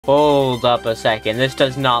Hold up a second, this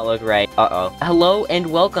does not look right. Uh-oh. Hello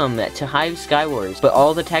and welcome to Hive SkyWars, but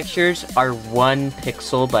all the textures are 1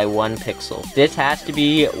 pixel by 1 pixel. This has to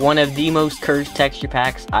be one of the most cursed texture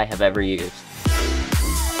packs I have ever used.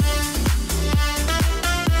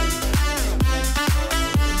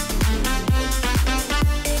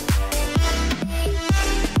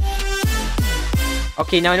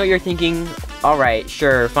 Okay, now I know what you're thinking. Alright,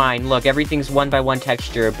 sure, fine. Look, everything's 1 by 1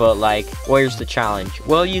 texture, but like, where's the challenge?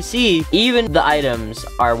 Well, you see, even the items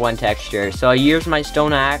are 1 texture. So I used my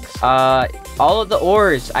stone axe. All of the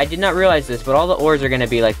ores, I did not realize this, but all the ores are gonna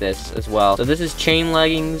be like this as well. So this is chain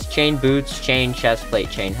leggings, chain boots, chain chest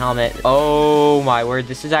plate, chain helmet. Oh my word,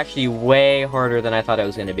 this is actually way harder than I thought it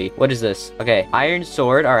was gonna be. What is this? Okay, iron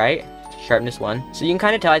sword, alright. Sharpness 1. So you can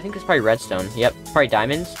kind of tell, I think it's probably redstone. Yep, probably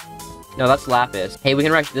diamonds. No, that's lapis. Hey, we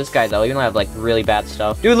can rush this guy though, even though I have like really bad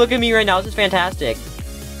stuff. Dude, look at me right now. This is fantastic.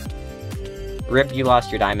 Rip, you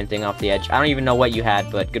lost your diamond thing off the edge. I don't even know what you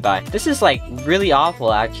had, but goodbye. This is like really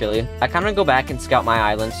awful, actually. I kind of go back and scout my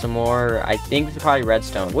island some more. I think it's probably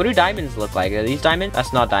redstone. What do diamonds look like? Are these diamonds?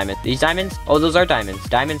 That's not diamond. These diamonds? Oh, those are diamonds.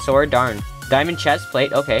 Diamond sword, darn. Diamond chest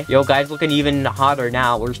plate, okay. Yo, guys, looking even hotter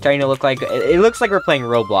now. We're starting to look like, it looks like we're playing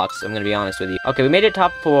Roblox, I'm gonna be honest with you. Okay, we made it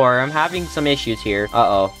top 4. I'm having some issues here.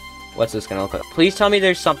 Uh-oh. What's this gonna look like? Please tell me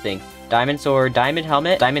there's something. Diamond sword, diamond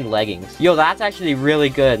helmet, diamond leggings. Yo, that's actually really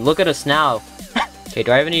good. Look at us now. Okay,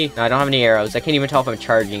 do I have any? No, I don't have any arrows. I can't even tell if I'm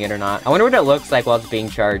charging it or not. I wonder what it looks like while it's being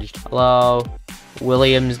charged. Hello?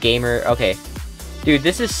 Williams Gamer. Okay. Dude,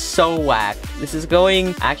 this is so whack. This is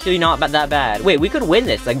going actually not that bad. Wait, we could win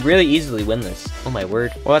this. Like, really easily win this. Oh my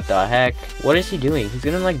word. What the heck? What is he doing? He's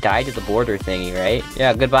gonna, like, die to the border thingy, right?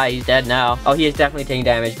 Yeah, goodbye. He's dead now. Oh, he is definitely taking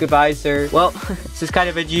damage. Goodbye, sir. Well, this is kind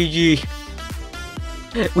of a GG.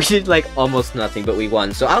 We did, like, almost nothing, but we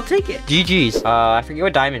won, so I'll take it. GG's. I forget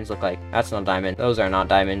what diamonds look like. That's not diamond. Those are not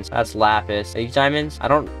diamonds. That's lapis. Are these diamonds? I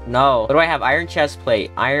don't know. What do I have? Iron chest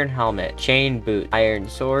plate, iron helmet, chain boot, iron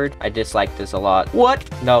sword. I dislike this a lot. What?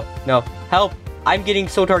 No, no. Help. I'm getting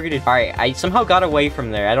so targeted. Alright, I somehow got away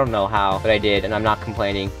from there. I don't know how, but I did, and I'm not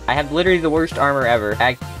complaining. I have literally the worst armor ever.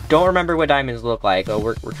 I don't remember what diamonds look like, so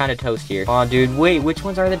we're kind of toast here. Oh, dude, wait, which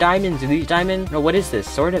ones are the diamonds? Are these diamonds? No, what is this?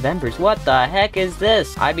 Sword of Embers. What the heck is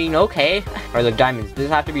this? I mean, okay. Or look, diamonds. This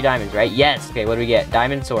have to be diamonds, right? Yes. Okay, what do we get?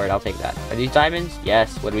 Diamond sword. I'll take that. Are these diamonds?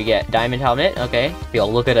 Yes. What do we get? Diamond helmet. Okay. Yo,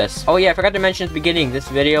 look at us. Oh, yeah, I forgot to mention at the beginning, this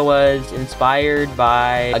video was inspired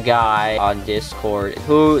by a guy on Discord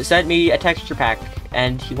who sent me a texture pack.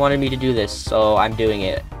 And he wanted me to do this, so I'm doing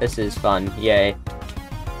it. This is fun. Yay.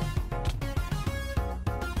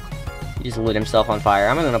 He just lit himself on fire.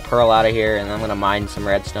 I'm gonna pearl out of here, and I'm gonna mine some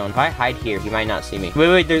redstone. If I hide here, he might not see me.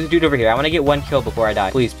 Wait, there's a dude over here. I want to get 1 kill before I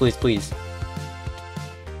die. Please, please, please.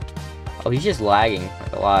 Oh, he's just lagging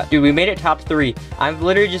like a lot. Dude, we made it top 3. I've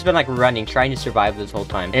literally just been like running, trying to survive this whole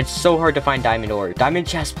time. And it's so hard to find diamond ore. Diamond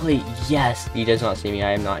chest plate, yes. He does not see me.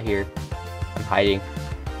 I am not here. I'm hiding.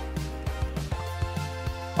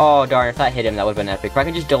 Oh, darn, if that hit him, that would have been epic. If I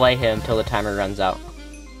could just delay him till the timer runs out.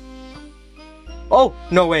 Oh,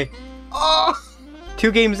 no way. Oh,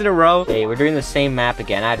 2 games in a row. Hey, we're doing the same map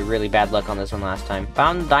again. I had really bad luck on this one last time.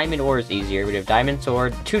 Found diamond ores easier. We have diamond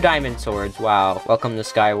sword, 2 diamond swords. Wow. Welcome to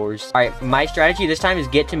SkyWars. All right, my strategy this time is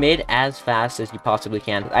get to mid as fast as you possibly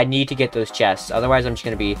can. I need to get those chests. Otherwise, I'm just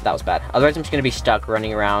going to be... That was bad. Otherwise, I'm just going to be stuck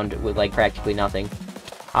running around with, like, practically nothing.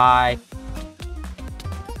 Hi.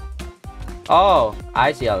 Oh,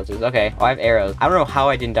 I see how this is. Okay. Oh, I have arrows. I don't know how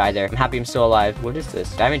I didn't die there. I'm happy I'm still alive. What is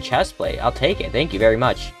this? Diamond chest plate. I'll take it. Thank you very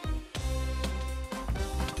much.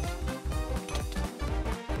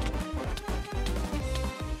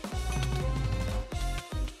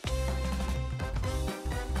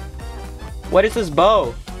 What is this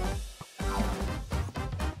bow?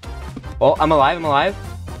 Oh, I'm alive. I'm alive.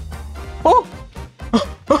 Oh!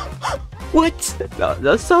 What?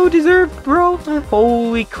 That's so deserved, bro.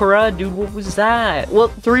 Holy crud, dude, what was that? Well,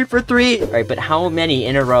 3 for 3. All right, but how many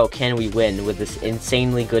in a row can we win with this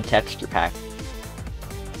insanely good texture pack?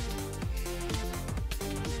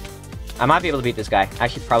 I might be able to beat this guy.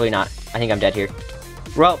 Actually, probably not. I think I'm dead here.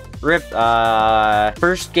 Well, rip.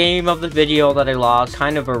 First game of the video that I lost.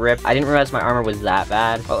 Kind of a rip. I didn't realize my armor was that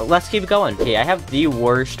bad. Well, let's keep going. Okay, I have the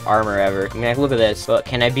worst armor ever. I mean, look at this. But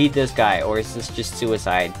can I beat this guy? Or is this just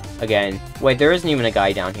suicide? Again. Wait, there isn't even a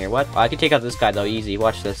guy down here. What? Oh, I can take out this guy, though. Easy.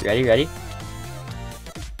 Watch this. Ready? Ready?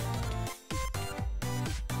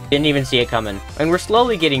 Didn't even see it coming. And we're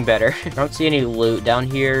slowly getting better. I don't see any loot down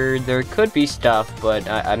here. There could be stuff, but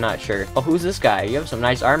I'm not sure. Oh, who's this guy? You have some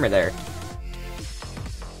nice armor there.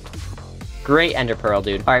 Great ender pearl,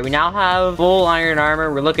 dude. All right, we now have full iron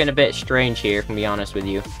armor. We're looking a bit strange here, to be honest with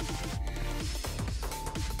you.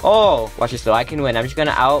 Oh, watch this though. I can win. I'm just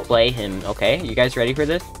gonna outplay him. Okay, you guys ready for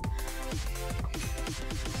this?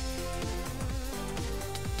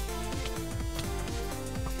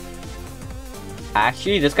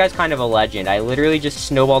 Actually, this guy's kind of a legend. I literally just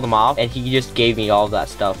snowballed him off, and he just gave me all of that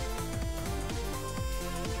stuff.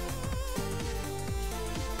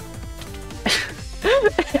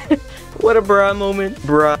 What a bruh moment,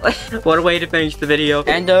 bruh. What a way to finish the video.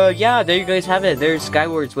 And yeah, there you guys have it. There's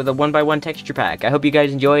SkyWars with a 1x1 texture pack. I hope you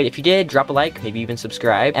guys enjoyed. If you did, drop a like, maybe even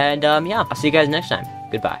subscribe. And yeah, I'll see you guys next time.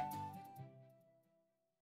 Goodbye.